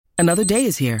Another day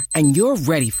is here, and you're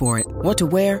ready for it. What to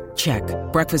wear? Check.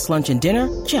 Breakfast, lunch, and dinner?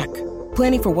 Check.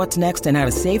 Planning for what's next and how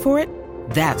to save for it?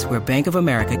 That's where Bank of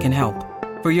America can help.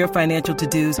 For your financial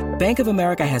to-dos, Bank of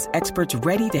America has experts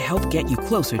ready to help get you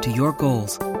closer to your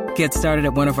goals. Get started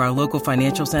at one of our local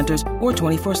financial centers or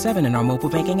 24/7 in our mobile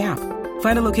banking app.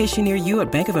 Find a location near you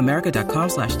at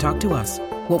bankofamerica.com/talktous.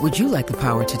 What would you like the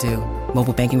power to do?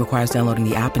 Mobile banking requires downloading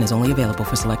the app and is only available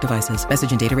for select devices.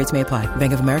 Message and data rates may apply.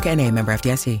 Bank of America N.A., member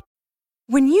FDIC.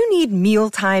 When you need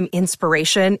mealtime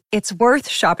inspiration, it's worth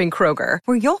shopping Kroger,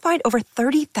 where you'll find over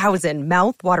 30,000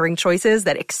 mouth-watering choices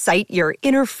that excite your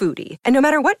inner foodie. And no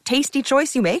matter what tasty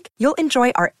choice you make, you'll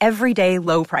enjoy our everyday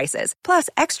low prices, plus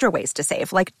extra ways to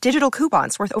save, like digital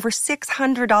coupons worth over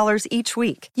 $600 each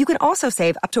week. You can also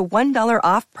save up to $1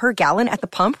 off per gallon at the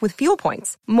pump with fuel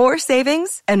points. More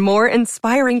savings and more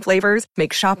inspiring flavors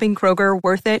make shopping Kroger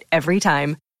worth it every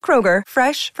time. Kroger,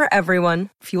 fresh for everyone.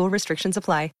 Fuel restrictions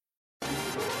apply.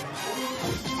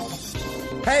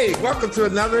 Hey, welcome to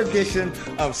another edition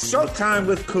of Showtime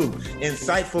with Coop.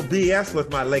 Insightful BS with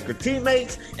my Laker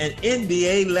teammates and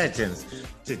NBA legends.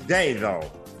 Today,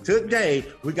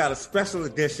 we got a special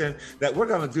edition that we're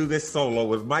going to do this solo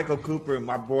with Michael Cooper and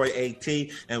my boy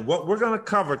AT. And what we're going to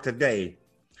cover today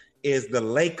is the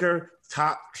Laker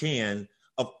top 10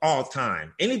 of all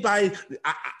time. Anybody,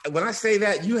 when I say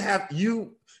that,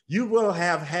 you will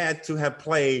have had to have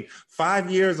played 5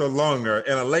 years or longer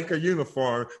in a Laker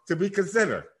uniform to be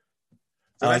considered.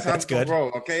 So that's good. Roll.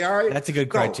 Okay, all right. That's a good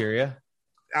criteria.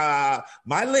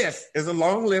 My list is a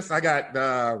long list. I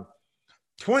got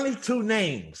 22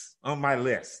 names on my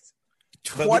list.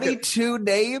 22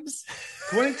 names?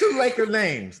 22 Laker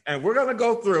names. And we're going to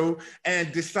go through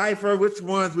and decipher which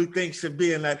ones we think should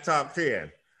be in that top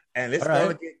 10. And it's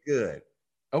going to get good.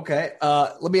 Okay.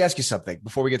 Let me ask you something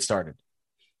before we get started.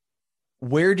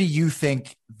 Where do you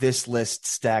think this list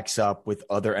stacks up with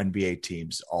other NBA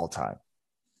teams all time?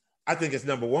 I think it's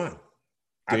number one.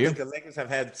 I think the Lakers have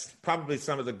had probably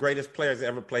some of the greatest players that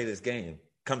ever play this game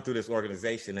come through this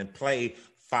organization and play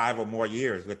 5 or more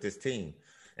years with this team.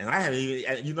 And I haven't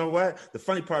even, you know what? The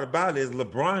funny part about it is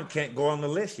LeBron can't go on the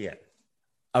list yet.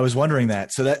 I was wondering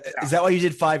that. So is that why you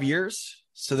did 5 years?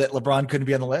 So that LeBron couldn't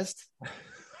be on the list?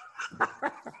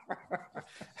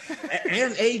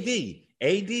 And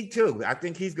AD too. I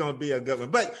think he's going to be a good one.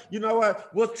 But you know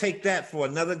what? We'll take that for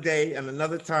another day and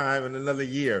another time and another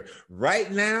year.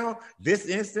 Right now, this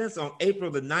instance on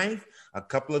April the 9th, a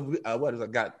couple of, I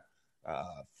got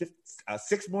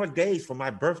 6 more days for my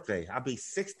birthday. I'll be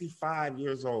 65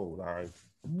 years old. All right.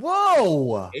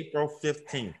 Whoa. April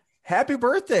 15th. Happy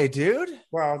birthday, dude.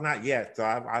 Well, not yet. So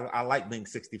I like being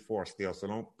 64 still. So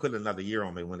don't put another year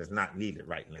on me when it's not needed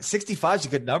right now. 65 is a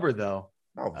good number, though.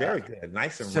 Oh, very good.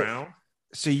 Nice and round.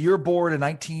 So you're born in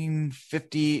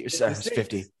 1950,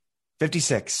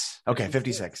 56. Okay,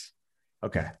 56.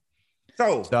 Okay.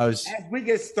 So as we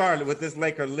get started with this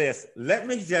Laker list,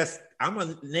 I'm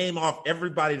going to name off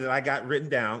everybody that I got written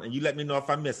down, and you let me know if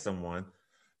I missed someone.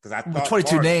 Because I thought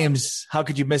 22 names. How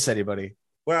could you miss anybody?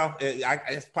 Well,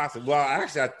 it's possible. Well,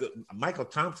 actually, Michael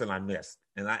Thompson I missed,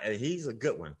 and he's a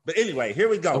good one. But anyway, here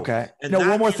we go. Okay. And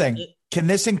one more thing. Can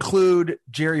this include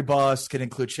Jerry Buss? Can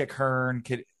include Chick Hearn?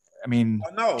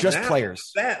 Just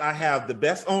players. That I have the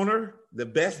best owner, the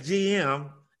best GM,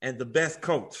 and the best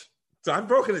coach. So I've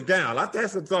broken it down. I've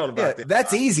had some thought about this.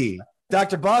 That's easy.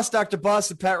 Dr. Buss,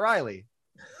 and Pat Riley.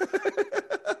 Well,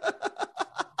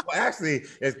 actually,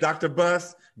 it's Dr.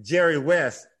 Buss, Jerry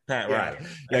West, Pat Riley.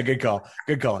 Yeah, good call.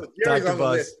 So Jerry's on the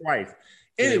list twice.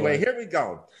 Anyway, here we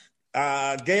go.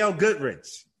 Gail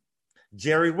Goodrich,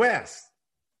 Jerry West,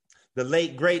 the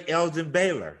late, great Elgin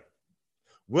Baylor,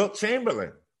 Wilt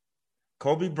Chamberlain,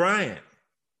 Kobe Bryant,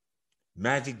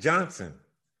 Magic Johnson,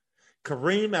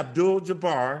 Kareem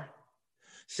Abdul-Jabbar,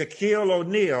 Shaquille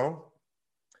O'Neal,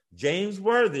 James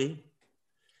Worthy,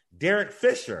 Derek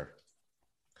Fisher,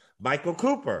 Michael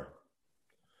Cooper,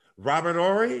 Robert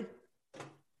Horry,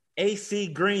 A.C.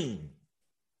 Green,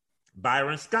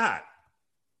 Byron Scott,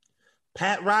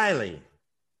 Pat Riley,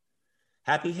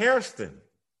 Happy Hairston,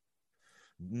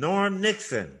 Norm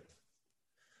Nixon,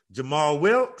 Jamal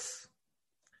Wilkes,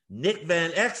 Nick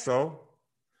Van Exel,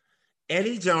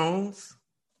 Eddie Jones,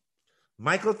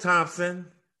 Michael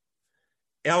Thompson,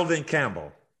 Eldon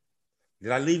Campbell.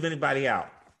 Did I leave anybody out?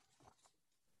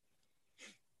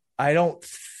 I don't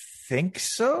think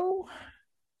so.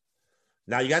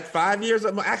 Now you got 5 years.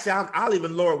 Actually, I'll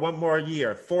even lower it one more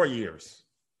year, 4 years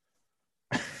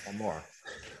or more.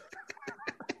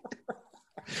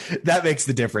 That makes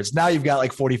the difference. Now you've got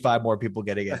like 45 more people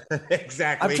getting it.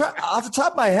 Exactly. Off the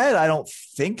top of my head, I don't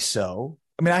think so.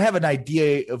 I mean, I have an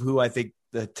idea of who I think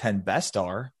the 10 best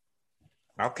are.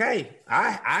 Okay.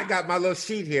 I got my little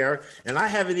sheet here, and I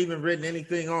haven't even written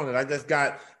anything on it. I just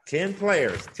got 10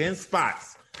 players, 10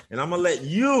 spots. And I'm going to let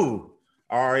you,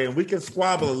 Ari, and we can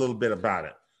squabble a little bit about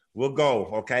it. We'll go,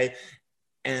 okay?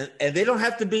 And they don't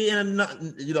have to be in,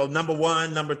 number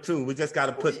one, number two. We just got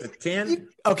to put the 10.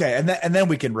 Okay, and then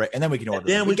we can order.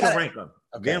 Then we can rank them.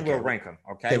 Okay, then we'll rank them,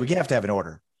 okay? Okay, we have to have an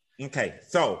order. Okay,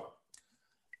 so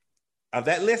of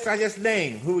that list I just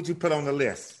named, who would you put on the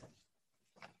list?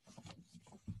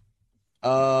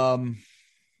 Kareem.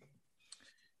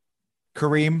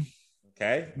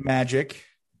 Okay. Magic.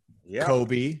 Yeah.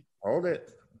 Kobe. Hold it.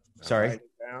 Sorry.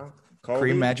 Down. Kobe.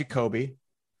 Kareem, Magic, Kobe.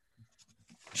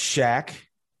 Shaq.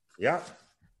 Yep.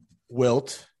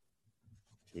 Wilt.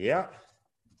 Yep.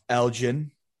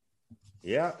 Elgin.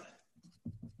 Yep.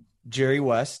 Jerry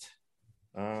West.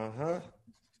 Uh-huh.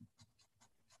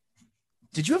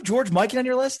 Did you have George Mikan on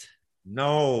your list?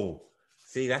 No.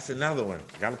 See, that's another one.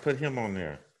 Got to put him on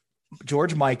there.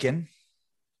 George Mikan.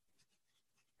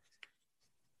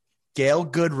 Gail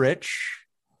Goodrich.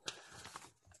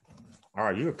 All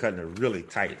right, you were cutting it really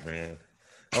tight, man.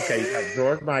 Okay, you got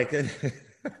George Mikan.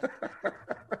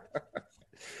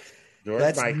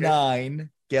 That's Mikan. 9.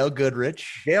 Gail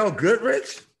Goodrich. Gail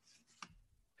Goodrich?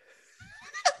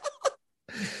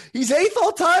 He's 8th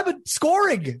all time in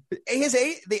scoring. The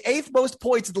 8th most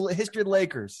points in the history of the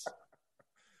Lakers.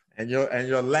 And your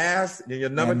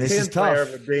number 10 player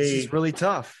tough. Would be. This is really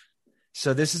tough.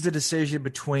 So this is the decision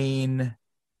between.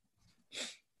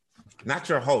 Not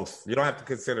your host. You don't have to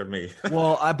consider me.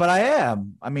 Well, but I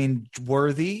am. I mean,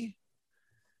 Worthy.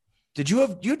 You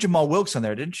had Jamal Wilkes on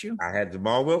there, didn't you? I had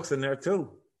Jamal Wilkes in there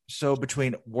too. So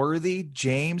between Worthy,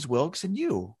 James Wilkes, and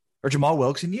you, or Jamal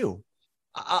Wilkes and you,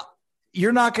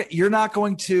 you're not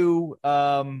going to.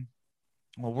 Well,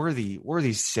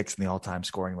 Worthy's 6th in the all-time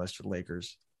scoring list for the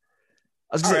Lakers.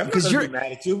 I was going because you're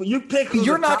mad at you. You pick.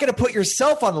 You're not going to put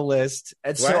yourself on the list,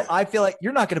 and What? so I feel like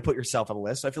you're not going to put yourself on the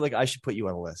list. So I feel like I should put you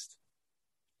on the list.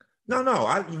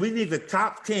 No. We need the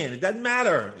top 10. It doesn't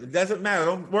matter.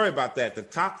 Don't worry about that. The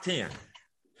top 10.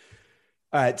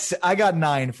 All right, so I got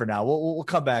 9 for now. We'll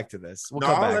come back to this. You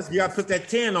got to put that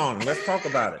 10 on. Let's talk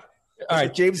about it. All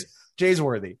right, James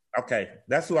Worthy. Okay,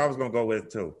 that's who I was going to go with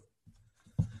too.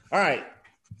 All right.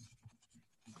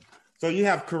 So you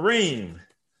have Kareem,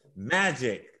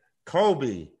 Magic,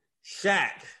 Kobe,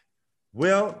 Shaq,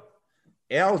 Wilt,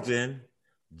 Elgin,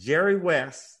 Jerry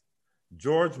West,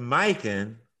 George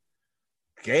Mikan,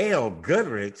 Gail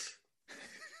Goodrich,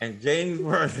 and James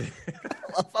Worthy.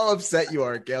 How upset you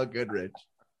are, Gail Goodrich.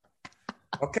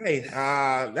 Okay,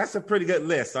 that's a pretty good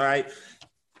list. All right.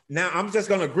 Now, I'm just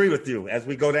going to agree with you as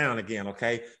we go down again,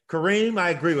 okay? Kareem, I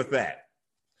agree with that.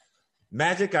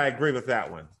 Magic, I agree with that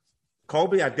one.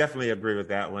 Kobe, I definitely agree with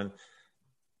that one.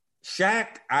 Shaq,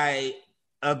 I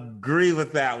agree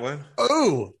with that one.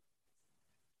 Oh.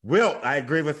 Wilt, I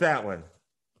agree with that one.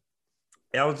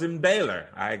 Elgin Baylor,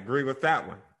 I agree with that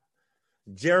one.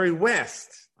 Jerry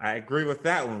West, I agree with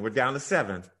that one. We're down to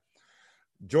 7.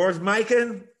 George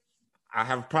Mikan, I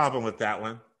have a problem with that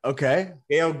one. Okay.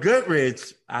 Gail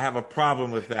Goodrich, I have a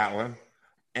problem with that one.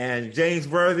 And James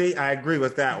Worthy, I agree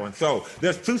with that one. So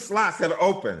there's 2 slots that are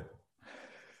open.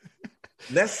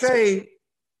 Let's say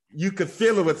you could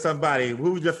fill it with somebody.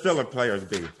 Who would your filler players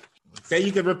be? Say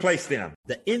you could replace them.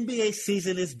 The NBA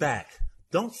season is back.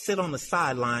 Don't sit on the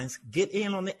sidelines. Get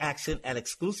in on the action at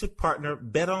exclusive partner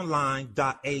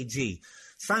betonline.ag.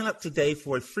 Sign up today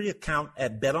for a free account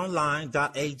at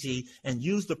betonline.ag and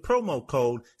use the promo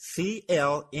code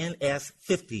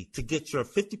CLNS50 to get your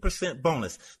 50%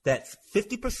 bonus. That's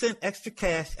 50% extra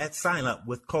cash at sign up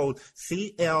with code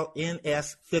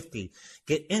CLNS50.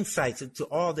 Get insights into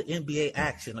all the NBA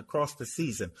action across the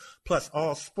season, plus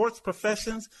all sports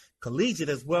professions, collegiate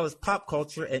as well as pop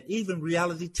culture, and even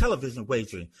reality television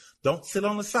wagering. Don't sit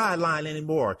on the sideline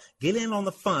anymore. Get in on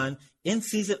the fun,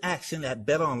 in-season action at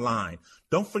BetOnline.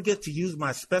 Don't forget to use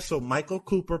my special Michael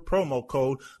Cooper promo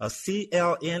code of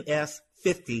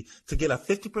CLNS50 to get a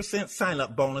 50%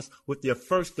 sign-up bonus with your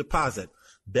first deposit.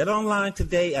 Bet online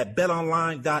today at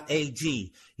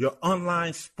betonline.ag, your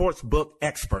online sportsbook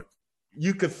expert.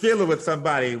 You could fill it with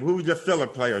somebody. Who would your filler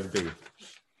players be?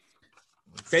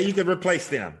 Say you could replace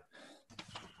them.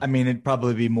 I mean, it'd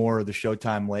probably be more of the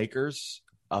Showtime Lakers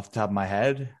off the top of my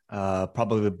head.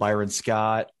 Probably with Byron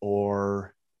Scott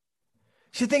or.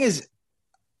 See, the thing is,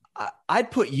 I'd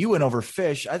put you in over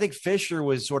Fish. I think Fisher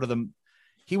was sort of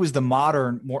he was the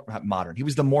he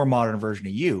was the more modern version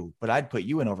of you, but I'd put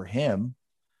you in over him.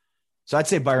 So I'd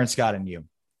say Byron Scott and you.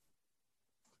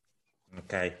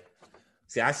 Okay.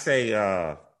 See, I say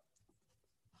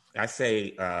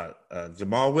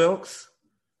Jamal Wilkes.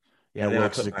 Yeah, and then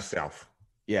Wilkes I put myself.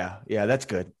 Yeah, that's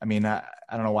good. I mean, I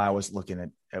don't know why I was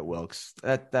looking at Wilkes.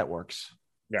 That works.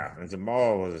 Yeah, and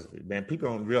Jamal was, man, people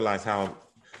don't realize how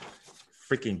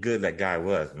freaking good that guy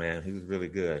was, man. He was really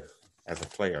good as a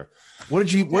player. What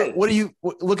do you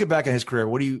looking back at his career?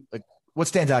 What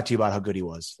stands out to you about how good he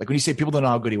was? Like when you say people don't know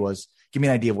how good he was, give me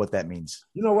an idea of what that means.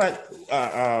 You know what?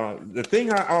 The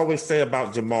thing I always say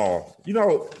about Jamal,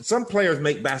 some players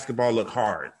make basketball look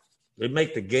hard. They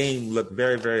make the game look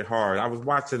very, very hard. I was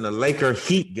watching the Laker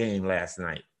Heat game last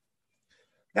night.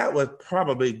 That was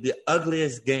probably the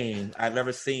ugliest game I've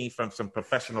ever seen from some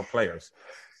professional players.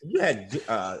 You had,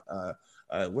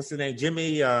 what's his name?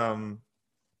 Jimmy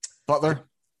Butler.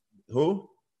 Who?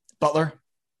 Butler.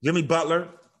 Jimmy Butler.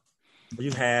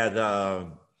 You had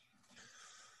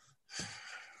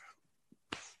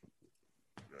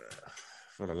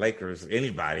for the Lakers,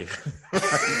 anybody.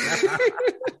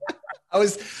 I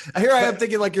am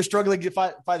thinking like you're struggling to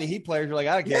find the Heat players. You're like,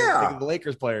 I can't think of the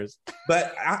Lakers players.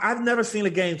 But I've never seen a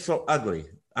game so ugly.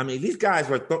 I mean, these guys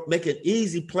were making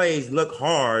easy plays look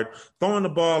hard, throwing the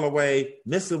ball away,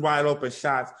 missing wide open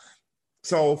shots.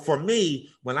 So for me,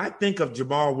 when I think of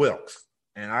Jamal Wilkes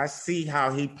and I see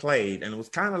how he played, and it was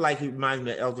kind of like he reminded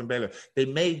me of Elgin Baylor, they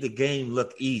made the game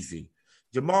look easy.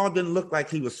 Jamal didn't look like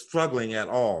he was struggling at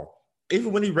all.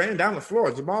 Even when he ran down the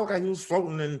floor, Jamal he was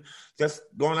floating and just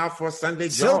going out for a Sunday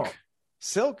jog.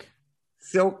 Silk,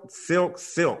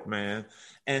 man.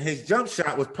 And his jump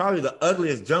shot was probably the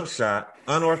ugliest jump shot,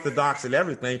 unorthodox and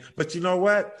everything. But you know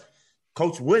what?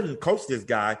 Coach Wooden coached this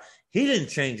guy. He didn't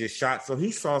change his shot, so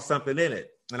he saw something in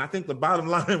it. And I think the bottom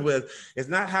line was, it's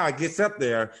not how it gets up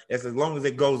there, it's as long as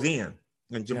it goes in.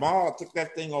 And Jamal took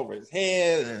that thing over his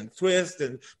head and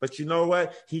but you know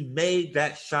what? He made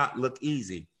that shot look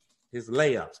easy. His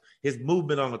layups, his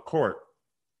movement on the court.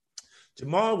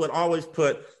 Jamal would always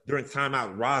put, during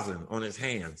timeout, rosin on his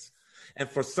hands. And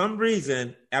for some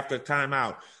reason, after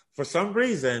timeout,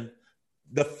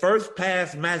 the first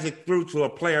pass Magic threw to a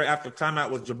player after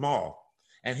timeout was Jamal.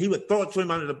 And he would throw it to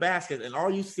him under the basket, and all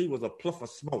you see was a puff of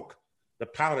smoke, the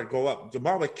powder go up.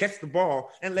 Jamal would catch the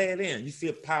ball and lay it in. You see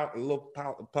a puff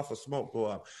of smoke go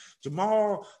up.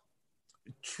 Jamal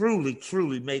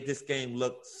truly made this game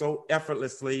look so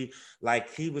effortlessly,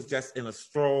 like he was just in a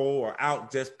stroll or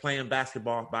out just playing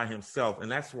basketball by himself.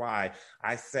 And that's why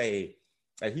I say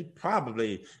that he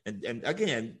probably, and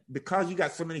again, because you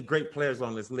got so many great players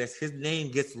on this list, his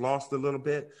name gets lost a little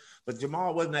bit. But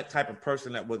Jamal wasn't that type of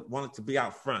person that wanted to be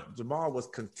out front. Jamal was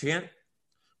content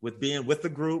with being with the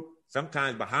group,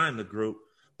 sometimes behind the group,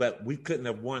 but we couldn't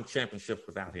have won championships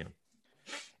without him.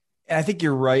 And I think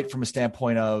you're right from a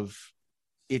standpoint of,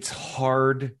 it's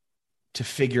hard to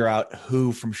figure out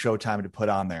who from Showtime to put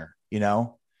on there,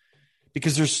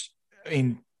 because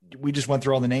we just went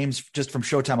through all the names just from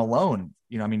Showtime alone.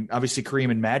 Obviously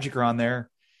Kareem and Magic are on there,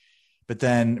 but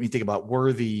then you think about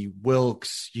Worthy,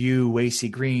 Wilkes, AC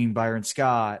Green, Byron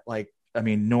Scott,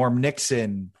 Norm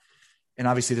Nixon. And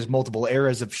obviously there's multiple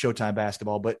eras of Showtime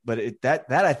basketball, but that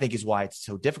I think is why it's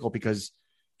so difficult, because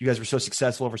you guys were so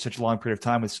successful over such a long period of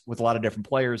time with a lot of different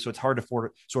players. So it's hard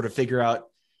to sort of figure out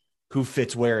who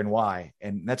fits where and why.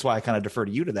 And that's why I kind of defer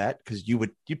to you to that, because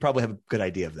you'd probably have a good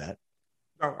idea of that.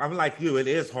 I'm like you. It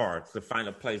is hard to find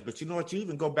a place. But you know what? You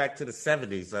even go back to the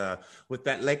 70s with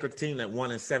that Laker team that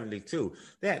won in 72.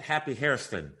 They had Happy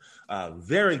Hairston,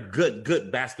 very good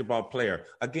basketball player.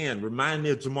 Again, remind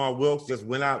me of Jamal Wilkes, just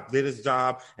went out, did his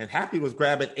job. And Happy was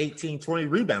grabbing 18, 20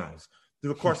 rebounds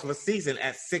through the course of a season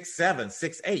at 6'7",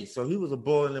 6'8". So he was a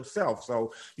bull in himself.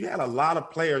 So you had a lot of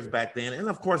players back then. And,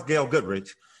 of course, Gail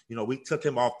Goodrich. We took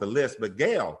him off the list. But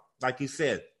Gail, like you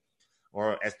said,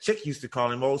 or as Chick used to call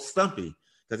him, Old Stumpy,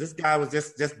 because this guy was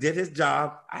just did his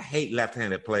job. I hate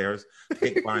left-handed players.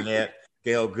 Dick Barnett,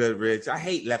 Gail Goodrich. I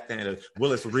hate left-handed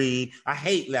Willis Reed. I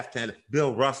hate left-handed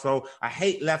Bill Russell. I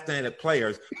hate left-handed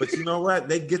players. But you know what?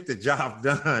 They get the job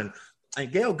done.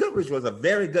 And Gail Goodrich was a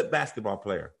very good basketball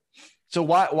player. So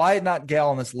why not Gail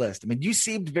on this list? You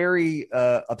seemed very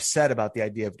upset about the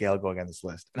idea of Gail going on this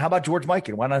list. And how about George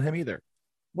Mikan? Why not him either?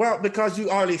 Well, because you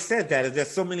already said that. There's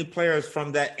so many players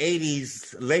from that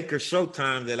 80s Lakers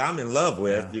Showtime that I'm in love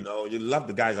with. Yeah. You love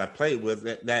the guys I played with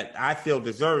that I feel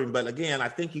deserving. But again, I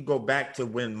think you go back to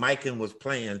when Mikan was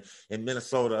playing in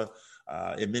Minneapolis,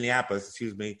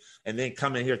 and then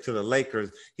coming here to the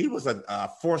Lakers. He was a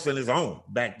force in his own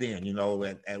back then,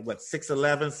 at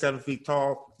 6'11", 7 feet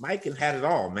tall. Mikan had it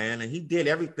all, man, and he did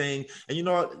everything. And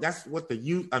that's what the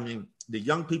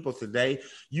young people today,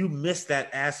 you miss that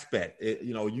aspect.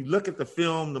 You look at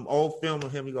the old film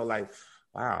of him, you go like,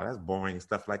 wow, that's boring and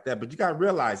stuff like that. But you got to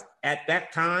realize at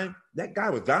that time, that guy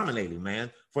was dominating, man.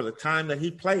 for the time that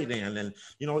he played in. And,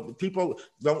 people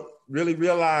don't really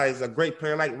realize a great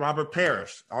player like Robert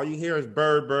Parrish. All you hear is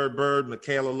Bird,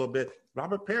 McHale a little bit.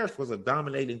 Robert Parrish was a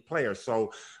dominating player.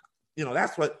 So,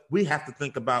 that's what we have to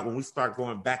think about when we start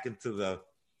going back into the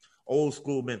old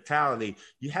school mentality.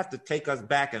 You have to take us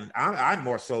back, and I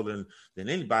more so than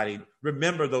anybody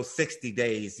remember those 60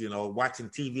 days, watching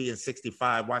TV in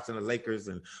 65, watching the Lakers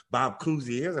and Bob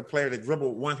Cousy. Here's a player that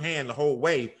dribbled one hand the whole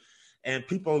way, and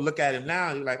people look at him now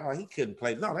and you're like, oh, he couldn't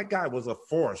play. No, that guy was a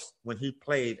force when he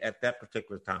played at that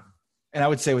particular time. And I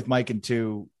would say with Mike and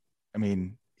two, I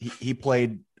mean, he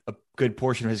played a good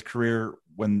portion of his career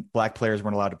when black players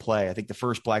weren't allowed to play. I think the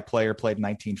first black player played in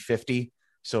 1950.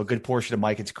 So a good portion of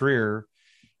Mike's career,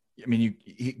 I mean,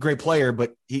 great player,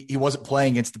 but he wasn't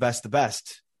playing against the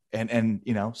best. And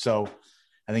so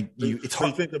I think it's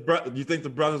hard. You think the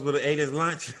brothers would have ate his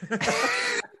lunch?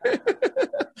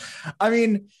 I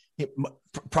mean,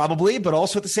 probably, but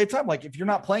also at the same time, like if you're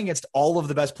not playing against all of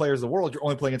the best players in the world, you're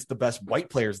only playing against the best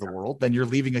white players in the world, then you're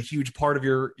leaving a huge part of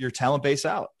your talent base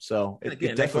out. So it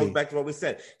definitely that goes back to what we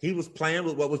said. He was playing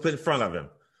with what was put in front of him.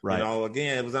 Right.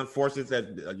 Again, it was unfortunate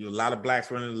that a lot of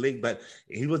blacks were in the league, but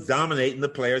he was dominating the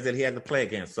players that he had to play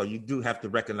against. So you do have to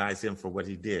recognize him for what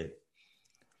he did.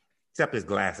 Except his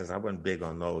glasses. I wasn't big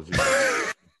on those.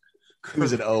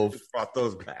 Who's an oaf? Brought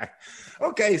those back.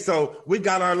 Okay, so we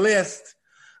got our list.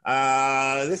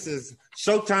 This is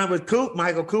Showtime with Coop,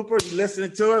 Michael Cooper. You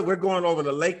listening to it? We're going over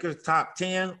the Lakers top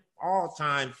 10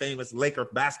 all-time famous Laker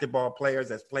basketball players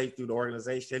that's played through the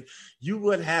organization. You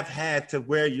would have had to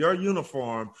wear your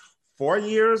uniform 4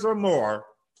 years or more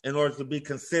in order to be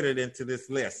considered into this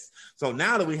list. So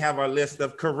now that we have our list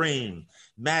of Kareem,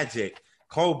 Magic,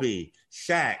 Kobe,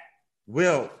 Shaq,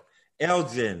 Wilt,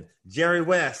 Elgin, Jerry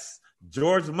West,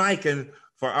 George Mikan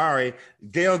for Ari,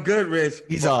 Gail Goodrich.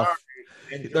 He's off.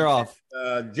 They're off.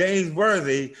 James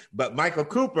Worthy, but Michael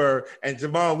Cooper and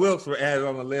Jamal Wilkes were added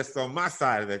on the list on my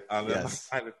side of the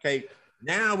side of the tape.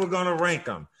 Now we're going to rank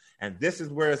them, and this is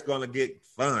where it's going to get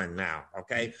fun now.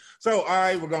 Okay, so all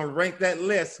right, we're going to rank that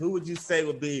list. Who would you say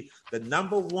would be the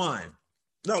number one?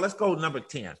 No, let's go number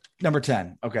 10. Number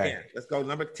 10. Okay, 10. Let's go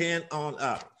number 10 on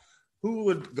up. Who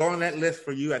would go on that list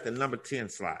for you at the number 10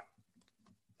 slot?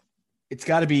 It's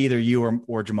got to be either you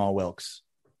or Jamal Wilkes.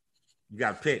 You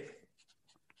got to pick.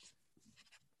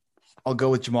 I'll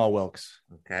go with Jamal Wilkes.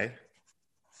 Okay.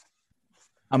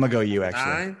 I'm gonna go you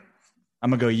actually. 9? I'm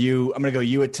gonna go you. I'm gonna go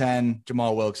you at 10.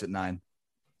 Jamal Wilkes at 9.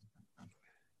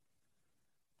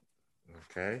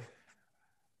 Okay.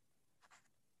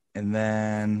 And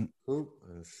then Hoop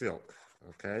and Silk.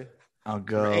 Okay. I'll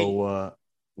go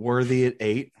Worthy at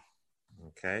 8.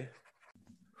 Okay.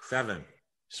 7. I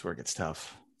swear it gets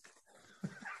tough.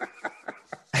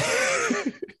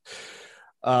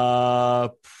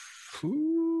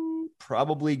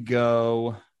 Probably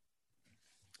go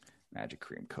Magic,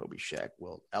 Kareem, Kobe, Shaq,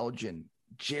 Wilt, Elgin,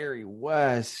 Jerry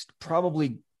West.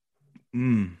 Probably,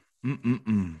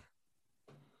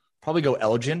 probably go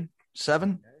Elgin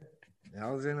 7.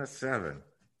 Elgin at 7.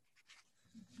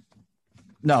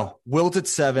 No, Wilt at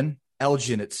 7.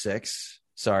 Elgin at 6.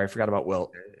 Sorry, I forgot about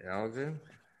Wilt. Okay. Elgin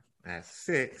at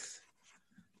 6.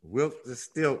 Wilt is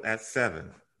still at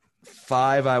 7.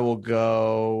 5, I will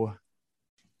go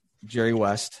Jerry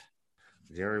West.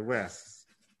 Jerry West.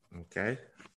 Okay.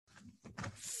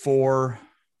 4,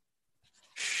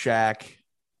 Shaq.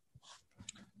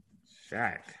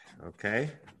 Shaq. Okay.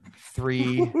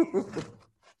 3,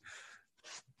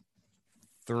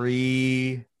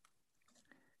 3,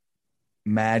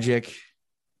 Magic.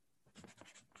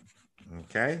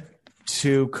 Okay.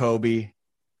 2, Kobe.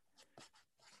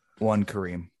 1,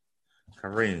 Kareem.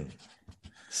 Kareem.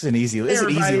 This is an easy list.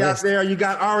 Everybody out there, you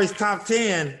got Ari's top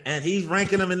 10, and he's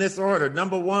ranking them in this order.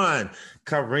 Number 1,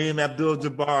 Kareem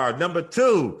Abdul-Jabbar. Number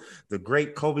 2, the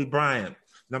great Kobe Bryant.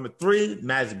 Number 3,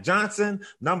 Magic Johnson.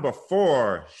 Number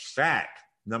 4, Shaq.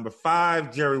 Number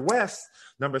 5, Jerry West.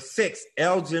 Number 6,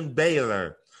 Elgin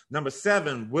Baylor. Number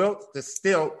 7, Wilt the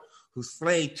Stilt, who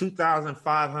slayed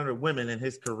 2,500 women in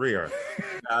his career.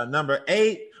 Number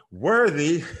 8,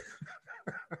 Worthy.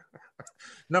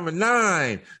 Number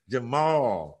 9,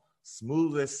 Jamal,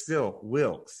 smooth as silk,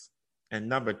 Wilkes. And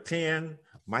number 10,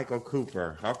 Michael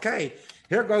Cooper. Okay,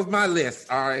 here goes my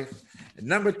list, all right.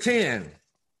 Number 10,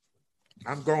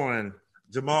 I'm going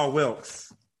Jamal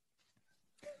Wilkes.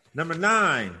 Number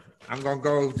 9, I'm going to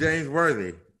go James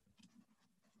Worthy.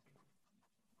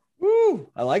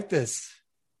 Woo, I like this.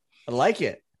 I like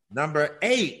it. Number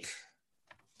 8,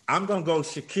 I'm going to go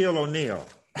Shaquille O'Neal.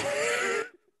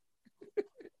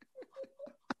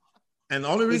 And the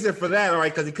only reason for that, all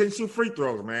right, because he couldn't shoot free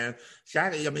throws, man.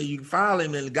 Shaq, I mean, you foul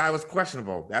him, and the guy was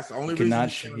questionable. That's the only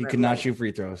reason. He could not shoot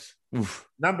free throws. Oof.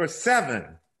 Number 7,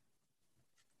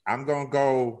 I'm going to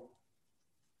go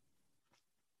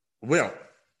Wilt.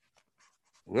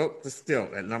 Wilt to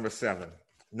Stilt at number 7.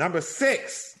 Number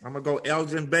 6, I'm going to go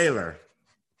Elgin Baylor.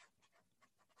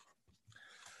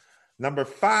 Number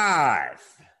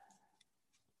 5.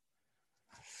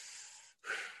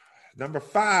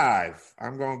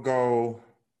 I'm going to go.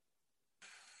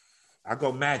 I'll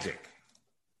go Magic.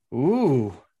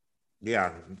 Ooh.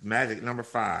 Yeah, Magic, number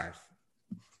 5.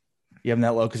 You have him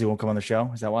that low because he won't come on the show?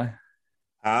 Is that why?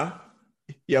 Huh?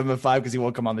 You have him at 5 because he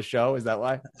won't come on the show? Is that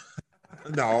why?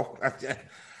 No.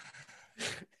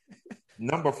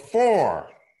 Number 4.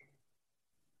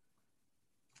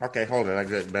 Okay, hold it. I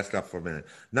got messed up for a minute.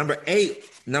 Number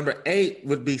 8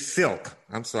 would be Silk.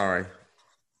 I'm sorry.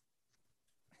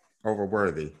 Over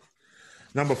Worthy.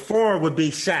 Number 4 would be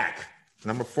Shaq.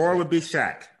 And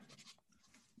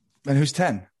who's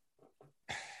 10?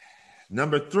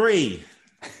 Number 3.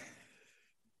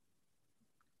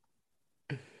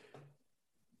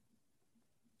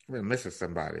 We're missing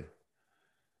somebody.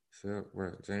 So,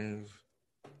 where, James?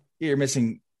 You're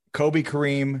missing Kobe,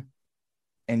 Kareem,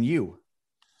 and you.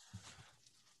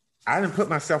 I didn't put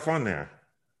myself on there.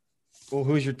 Well,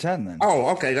 who's your 10 then?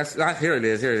 Oh, okay. Here it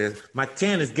is. My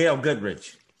 10 is Gail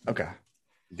Goodrich. Okay.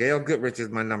 Gail Goodrich is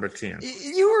my number 10.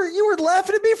 You were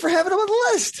laughing at me for having him on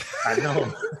the list. I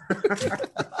know.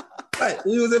 But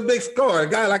he was a big scorer. A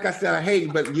guy, like I said, I hate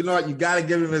him, but you know what? You got to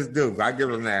give him his due. I give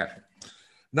him that.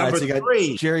 Number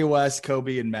 3. Jerry West,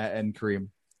 Kobe, and Matt and Kareem.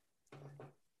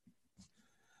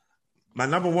 My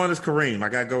number 1 is Kareem. I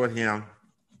got to go with him.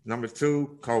 Number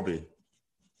 2, Kobe.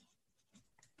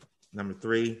 Number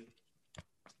 3.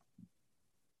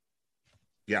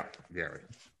 Yeah,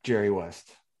 Jerry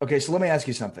West. Okay, so let me ask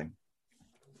you something.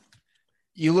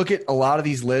 You look at a lot of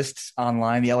these lists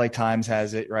online. The LA Times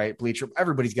has it, right? Bleacher.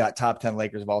 Everybody's got top 10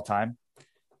 Lakers of all time.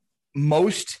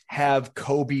 Most have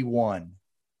Kobe 1.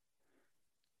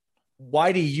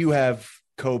 Why do you have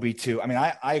Kobe 2? I mean,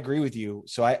 I agree with you.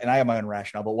 So I have my own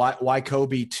rationale, but why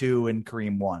Kobe 2 and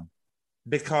Kareem 1?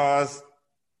 Because,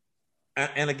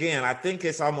 and again, I think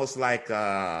it's almost like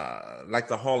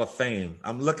the Hall of Fame.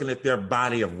 I'm looking at their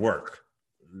body of work,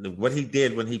 what he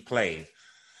did when he played.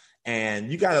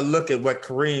 And you got to look at what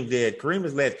Kareem did. Kareem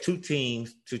has led 2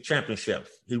 teams to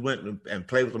championships. He went and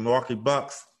played with the Milwaukee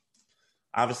Bucks.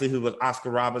 Obviously, he was Oscar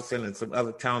Robertson and some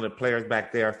other talented players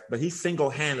back there. But he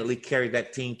single-handedly carried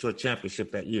that team to a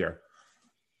championship that year.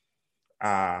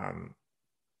 Then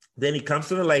he comes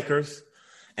to the Lakers.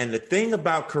 And the thing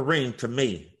about Kareem, to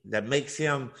me, that makes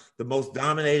him the most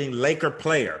dominating Laker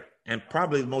player and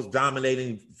probably the most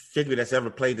dominating figure that's ever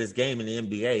played this game in the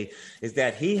NBA is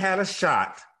that he had a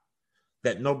shot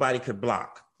that nobody could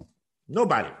block.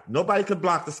 Nobody could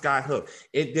block the sky hook.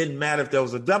 It didn't matter if there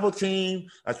was a double team,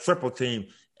 a triple team.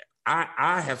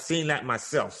 I have seen that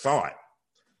myself, saw it.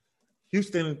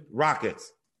 Houston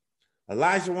Rockets,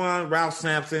 Elijah Wan, Ralph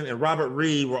Sampson, and Robert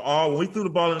Reed were all, when we threw the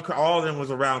ball in the crowd, all of them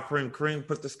was around Kareem. Kareem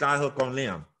put the sky hook on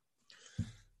them.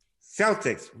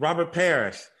 Celtics, Robert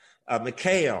Parrish,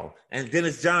 McHale, and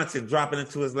Dennis Johnson dropping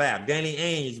into his lap. Danny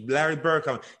Ainge, Larry Bird,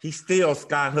 he still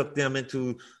sky hooked them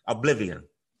into oblivion.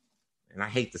 And I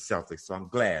hate the Celtics, so I'm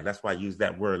glad. That's why I use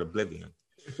that word, oblivion.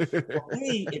 For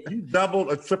me, if you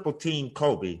doubled or triple team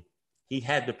Kobe, he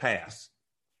had to pass.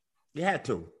 He had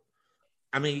to.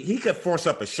 I mean, he could force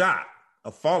up a shot,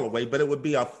 a fall away, but it would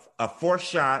be a forced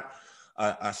shot,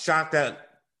 a shot that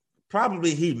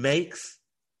probably he makes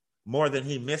more than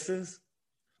he misses.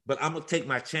 But I'm going to take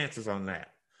my chances on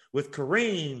that. With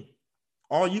Kareem,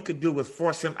 all you could do was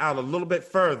force him out a little bit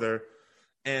further.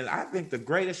 And I think the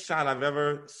greatest shot I've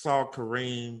ever saw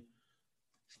Kareem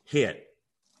hit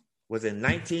was in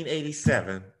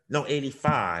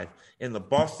 85, in the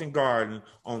Boston Garden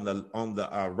on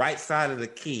the right side of the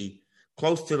key,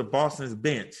 close to the Boston's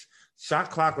bench. Shot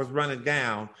clock was running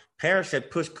down. Parrish had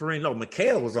pushed Kareem. No,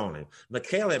 McHale was on him.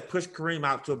 McHale had pushed Kareem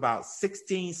out to about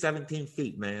 16, 17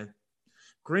 feet, man.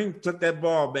 Kareem took that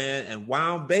ball, man, and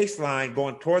wound baseline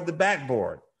going toward the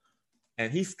backboard.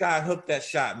 And he sky hooked that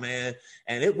shot, man,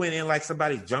 and it went in like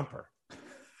somebody's jumper.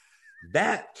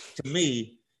 That, to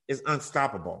me, is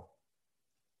unstoppable.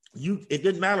 It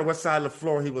didn't matter what side of the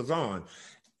floor he was on.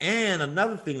 And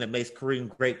another thing that makes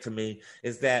Kareem great to me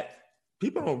is that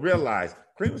people don't realize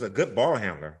Kareem was a good ball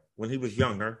handler when he was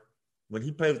younger. When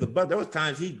he played with the Bucks, there was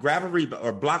times he'd grab a rebound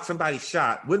or block somebody's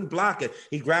shot, wouldn't block it.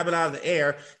 He'd grab it out of the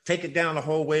air, take it down the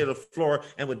whole way to the floor,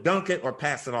 and would dunk it or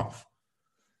pass it off.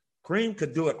 Kareem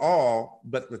could do it all,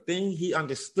 but the thing he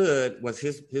understood was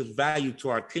his value to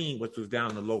our team, which was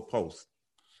down the low post.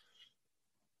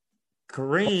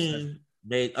 Kareem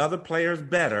made other players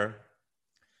better.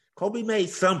 Kobe made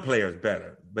some players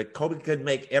better, but Kobe couldn't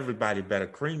make everybody better.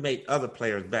 Kareem made other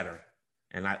players better.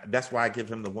 And that's why I give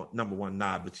him the number one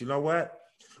nod. But you know what?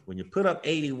 When you put up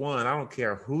 81, I don't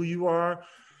care who you are,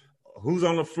 who's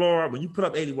on the floor. When you put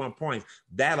up 81 points,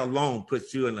 that alone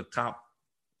puts you in the top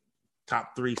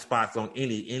 3 spots on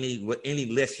any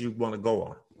list you want to go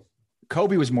on.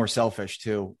 Kobe was more selfish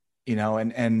too, and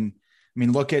I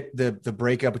mean, look at the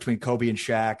breakup between Kobe and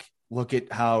Shaq. Look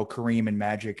at how Kareem and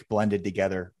Magic blended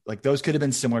together. Like, those could have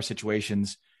been similar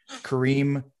situations.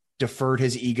 Kareem deferred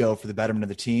his ego for the betterment of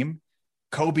the team.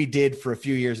 Kobe did for a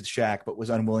few years with Shaq, but was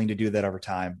unwilling to do that over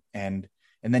time. And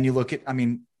then you look at, I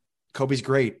mean, Kobe's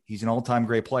great. He's an all-time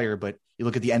great player, but you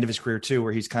look at the end of his career too,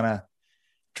 where he's kind of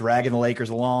dragging the Lakers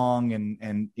along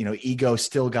and ego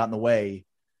still got in the way.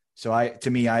 So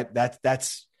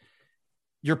that's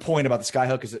your point about the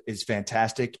skyhook is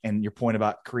fantastic. And your point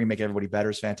about Kareem making everybody better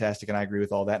is fantastic. And I agree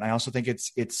with all that. And I also think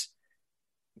it's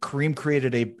Kareem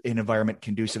created an environment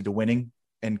conducive to winning,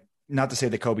 and not to say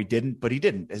that Kobe didn't, but he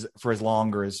didn't for as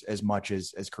long or as much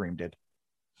as Kareem did.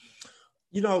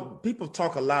 People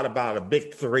talk a lot about a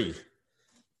big three,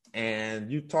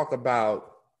 and you talk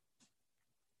about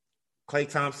Klay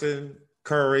Thompson,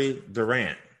 Curry,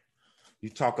 Durant. You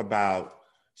talk about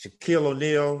Shaquille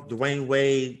O'Neal, Dwayne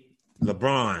Wade,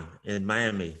 LeBron in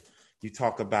Miami. You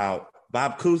talk about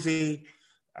Bob Cousy,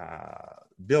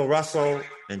 Bill Russell,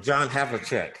 and John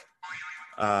Havlicek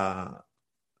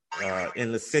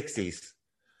in the 60s.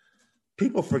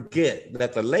 People forget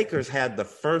that the Lakers had the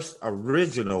first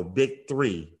original big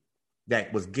three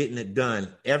that was getting it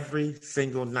done every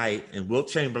single night in Wilt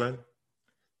Chamberlain,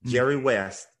 Jerry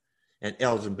West, and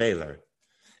Elgin Baylor.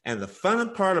 And the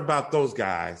fun part about those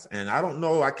guys, and I don't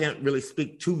know, I can't really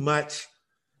speak too much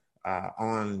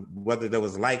on whether there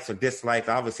was likes or dislikes.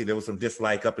 Obviously, there was some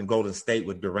dislike up in Golden State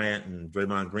with Durant and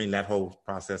Draymond Green, that whole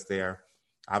process there.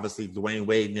 Obviously, Dwayne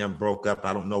Wade and them broke up.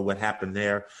 I don't know what happened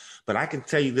there. But I can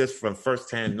tell you this from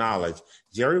firsthand knowledge.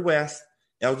 Jerry West,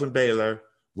 Elgin Baylor,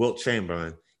 Wilt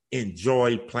Chamberlain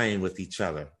enjoyed playing with each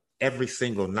other every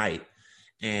single night.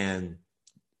 And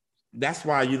that's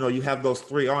why, you have those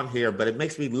three on here. But it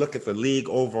makes me look at the league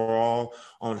overall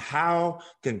on how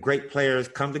can great players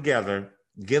come together,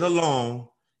 get along,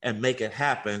 and make it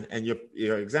happen. And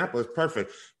your example is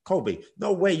perfect. Kobe,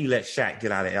 no way you let Shaq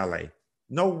get out of L.A.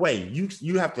 No way.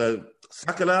 You have to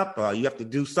suck it up. You have to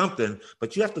do something,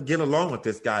 but you have to get along with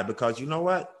this guy, because you know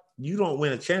what? You don't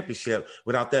win a championship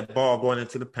without that ball going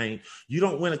into the paint. You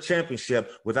don't win a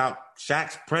championship without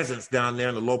Shaq's presence down there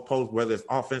in the low post, whether it's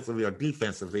offensively or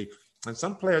defensively. And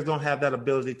some players don't have that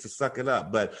ability to suck it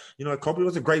up. But, Kobe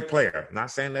was a great player.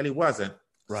 Not saying that he wasn't.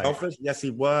 Right. Selfish, yes, he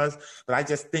was. But I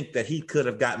just think that he could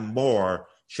have gotten more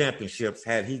championships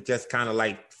had he just kind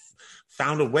of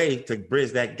found a way to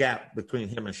bridge that gap between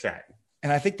him and Shaq.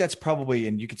 And I think that's probably,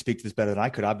 and you could speak to this better than I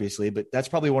could, obviously, but that's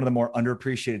probably one of the more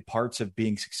underappreciated parts of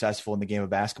being successful in the game of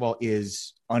basketball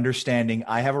is understanding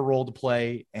I have a role to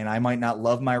play, and I might not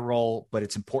love my role, but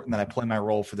it's important that I play my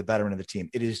role for the betterment of the team.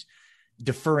 It is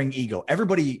deferring ego.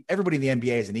 Everybody in the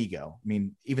NBA has an ego. I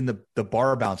mean, even the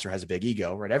bar bouncer has a big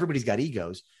ego, right? Everybody's got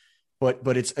egos,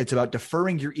 but it's about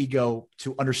deferring your ego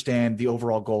to understand the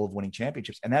overall goal of winning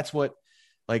championships. And that's what,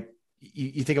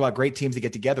 you think about great teams that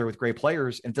get together with great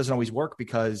players, and it doesn't always work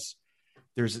because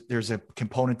there's a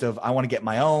component of, I want to get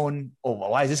my own. Oh,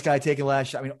 why is this guy taking last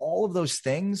shot? I mean, all of those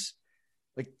things,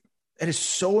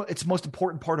 it's the most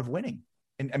important part of winning.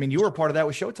 And I mean, you were a part of that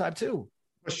with Showtime too.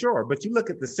 For sure. But you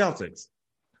look at the Celtics.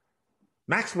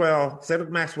 Cedric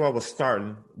Maxwell was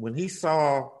starting. When he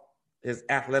saw his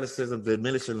athleticism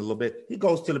diminishing a little bit, he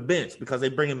goes to the bench because they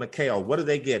bring in McHale. What do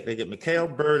they get? They get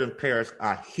McHale, Bird, and Parrish,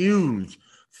 a huge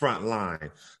front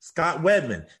line. Scott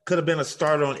Wedman could have been a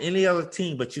starter on any other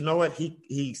team, but you know what?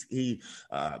 He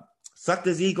sucked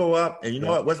his ego up, and you know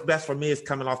what? What's best for me is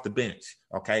coming off the bench.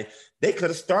 Okay, they could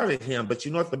have started him, but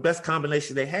you know what? The best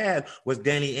combination they had was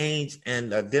Danny Ainge and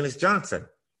Dennis Johnson.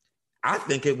 I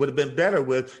think it would have been better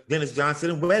with Dennis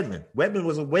Johnson and Wedman. Wedman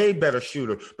was a way better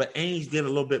shooter, but Ainge did a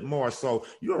little bit more. So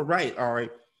you're right, Ari.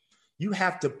 You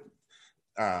have to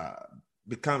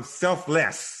become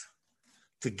selfless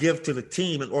to give to the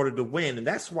team in order to win. And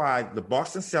that's why the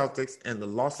Boston Celtics and the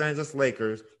Los Angeles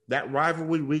Lakers, that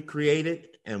rivalry we created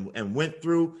and went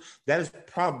through, that is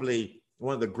probably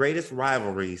one of the greatest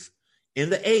rivalries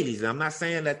in the 80s. And I'm not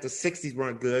saying that the 60s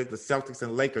weren't good, the Celtics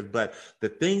and Lakers, but the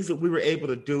things that we were able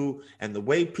to do and the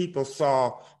way people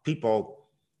saw people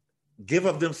give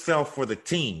of themselves for the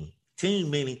team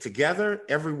Team meaning together,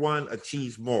 everyone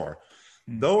achieves more.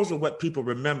 Those are what people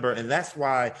remember. And that's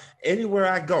why anywhere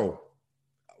I go,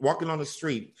 walking on the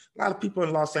street, a lot of people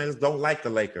in Los Angeles don't like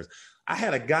the Lakers. I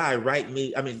had a guy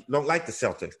don't like the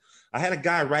Celtics. I had a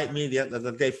guy write me the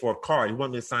other day for a card. He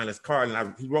wanted me to sign his card,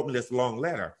 and he wrote me this long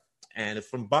letter. And it's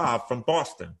from Bob from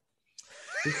Boston.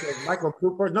 He said, Michael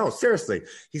Cooper. No, seriously.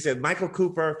 He said, Michael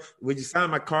Cooper, would you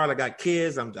sign my card? I got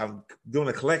kids. I'm doing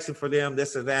a collection for them,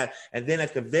 this or that. And then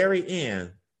at the very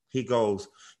end, he goes,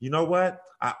 you know what?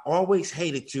 I always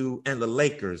hated you and the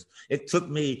Lakers. It took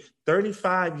me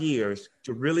 35 years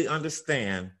to really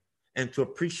understand and to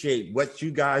appreciate what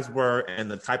you guys were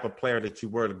and the type of player that you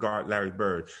were to guard Larry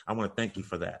Bird. I want to thank you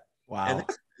for that. Wow. And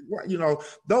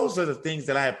those are the things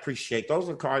that I appreciate. Those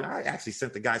are cards. I actually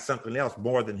sent the guy something else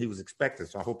more than he was expecting,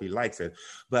 so I hope he likes it.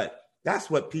 But that's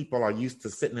what people are used to,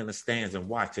 sitting in the stands and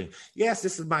watching. Yes,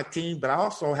 this is my team, but I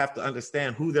also have to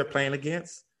understand who they're playing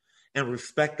against and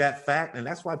respect that fact. And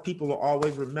that's why people will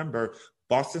always remember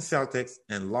Boston Celtics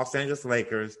and Los Angeles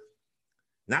Lakers,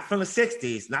 not from the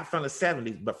 60s, not from the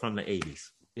 70s, but from the 80s.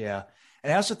 Yeah.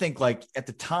 And I also think, like, at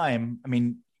the time, I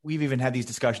mean, we've even had these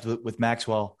discussions with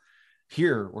Maxwell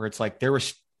here, where it's like there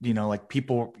was, like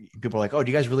people are like, oh,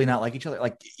 do you guys really not like each other?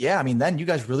 Like, yeah, I mean, then you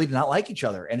guys really did not like each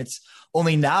other. And it's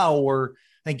only now where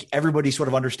I think everybody sort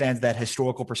of understands that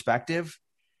historical perspective,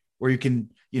 where you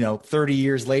can, 30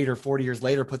 years later, 40 years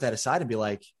later, put that aside and be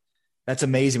like, that's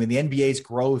amazing. I mean, the NBA's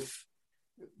growth,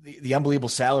 the unbelievable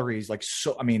salaries, like,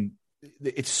 so, I mean,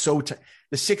 it's so the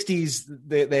 60s,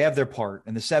 they have their part,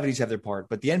 and the 70s have their part,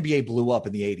 but the NBA blew up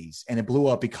in the 80s, and it blew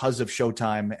up because of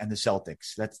Showtime and the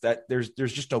Celtics.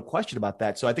 There's just no question about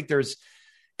that. So I think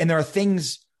there are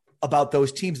things about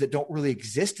those teams that don't really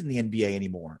exist in the NBA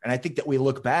anymore. And I think that we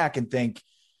look back and think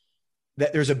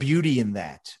that there's a beauty in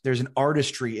that. There's an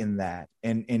artistry in that,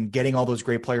 and in getting all those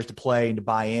great players to play and to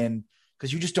buy in,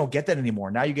 because you just don't get that anymore.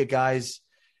 Now you get guys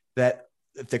that,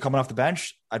 if they're coming off the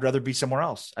bench, I'd rather be somewhere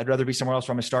else. I'd rather be somewhere else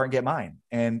where I'm going to start and get mine.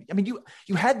 And I mean, you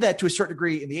had that to a certain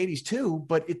degree in the 80s too,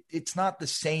 but it's not the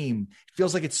same. It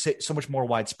feels like it's so much more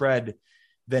widespread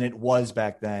than it was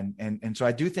back then. And so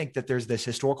I do think that there's this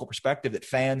historical perspective that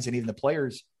fans and even the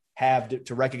players have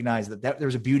to recognize that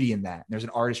there's a beauty in that. There's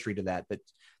an artistry to that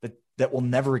will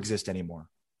never exist anymore.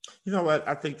 You know what?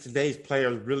 I think today's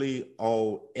players really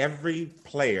owe every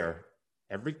player,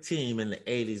 every team in the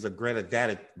 80s a greater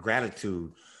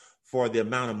gratitude for the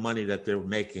amount of money that they're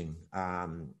making.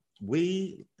 And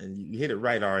you hit it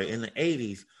right, Ari, in the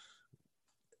 80s,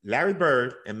 Larry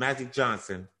Bird and Magic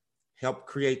Johnson helped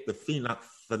create the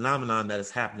phenomenon that is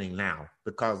happening now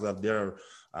because of their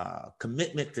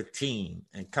commitment to team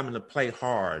and coming to play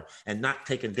hard and not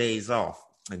taking days off.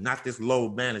 And not this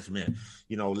load management.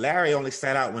 Larry only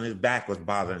sat out when his back was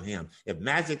bothering him. If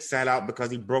Magic sat out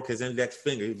because he broke his index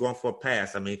finger, he was going for a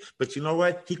pass. I mean, but you know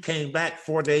what? He came back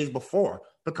 4 days before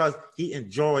because he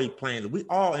enjoyed playing. We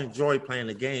all enjoy playing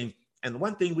the game. And the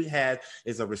one thing we had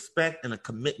is a respect and a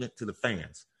commitment to the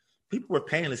fans. People were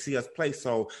paying to see us play.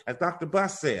 So as Dr.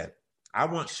 Buss said, I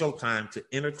want Showtime to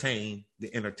entertain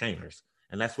the entertainers.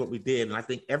 And that's what we did. And I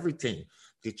think every team,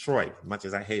 Detroit, much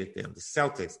as I hated them, the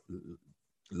Celtics,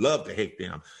 love to hate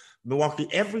them. Milwaukee,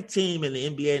 every team in the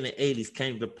NBA in the 80s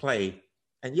came to play.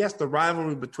 And yes, the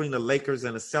rivalry between the Lakers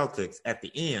and the Celtics at the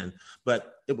end,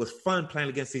 but it was fun playing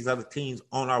against these other teams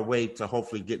on our way to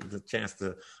hopefully getting the chance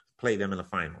to play them in the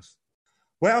finals.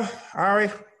 Well, Ari,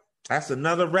 that's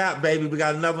another wrap, baby. We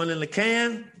got another one in the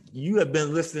can. You have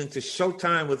been listening to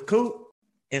Showtime with Coop.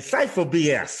 Insightful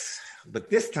BS.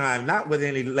 But this time, not with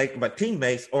any my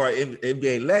teammates or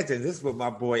NBA legends. This is with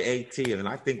my boy AT, and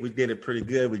I think we did it pretty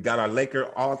good. We got our Laker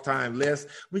all-time list.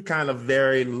 We kind of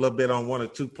varied a little bit on one or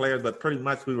two players, but pretty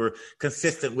much we were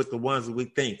consistent with the ones that we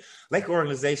think. Laker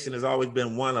organization has always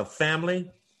been one of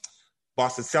family.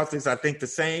 Boston Celtics, I think the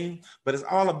same. But it's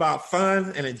all about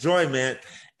fun and enjoyment,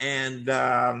 and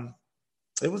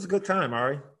it was a good time,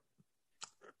 Ari.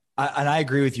 And I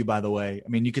agree with you, by the way. I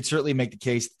mean, you could certainly make the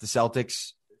case that the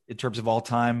Celtics – in terms of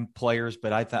all-time players,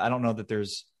 but I don't know that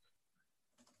there's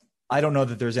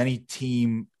any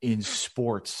team in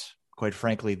sports, quite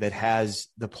frankly, that has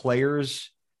the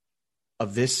players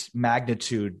of this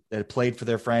magnitude that played for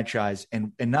their franchise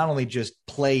and not only just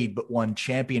played, but won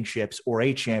championships or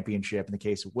a championship in the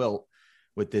case of Wilt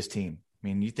with this team. I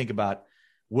mean, you think about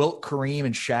Wilt, Kareem,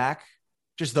 and Shaq,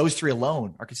 just those three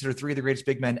alone are considered three of the greatest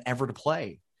big men ever to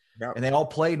play. Yep. And they all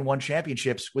played and won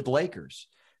championships with the Lakers.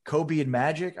 Kobe and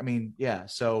Magic. I mean, yeah.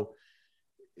 So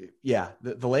yeah,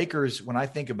 the Lakers, when I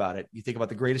think about it, you think about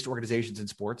the greatest organizations in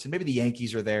sports, and maybe the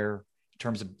Yankees are there in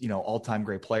terms of, all-time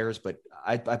great players, but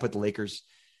I put the Lakers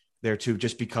there too,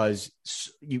 just because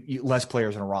you less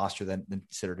players on a roster than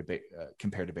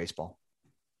compared to baseball.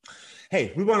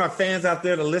 Hey, we want our fans out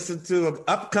there to listen to an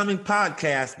upcoming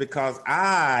podcast because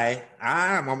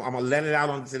I'm going to let it out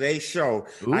on today's show.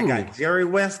 Ooh. I got Jerry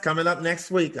West coming up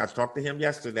next week. I talked to him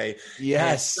yesterday.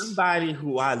 Yes. And somebody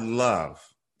who I love,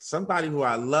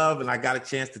 and I got a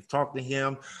chance to talk to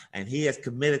him, and he has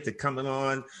committed to coming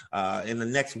on in the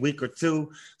next week or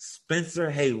two, Spencer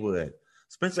Haywood.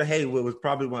 Spencer Haywood was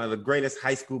probably one of the greatest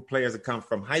high school players to come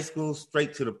from high school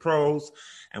straight to the pros,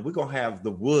 and we're going to have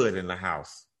the wood in the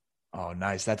house. Oh,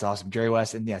 nice. That's awesome. Jerry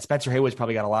West. And yeah, Spencer Haywood's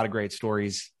probably got a lot of great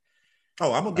stories.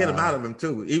 Oh, I'm going to get him out of him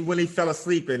too. Even when he fell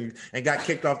asleep and got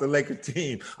kicked off the Laker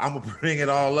team, I'm going to bring it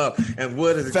all up. And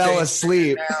Wood is fell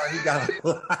asleep. Now. He got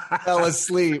fell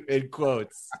asleep in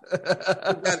quotes. We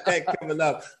got that coming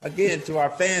up. Again, to our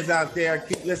fans out there,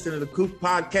 keep listening to the Coop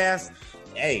Podcast.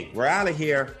 Hey, we're out of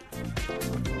here.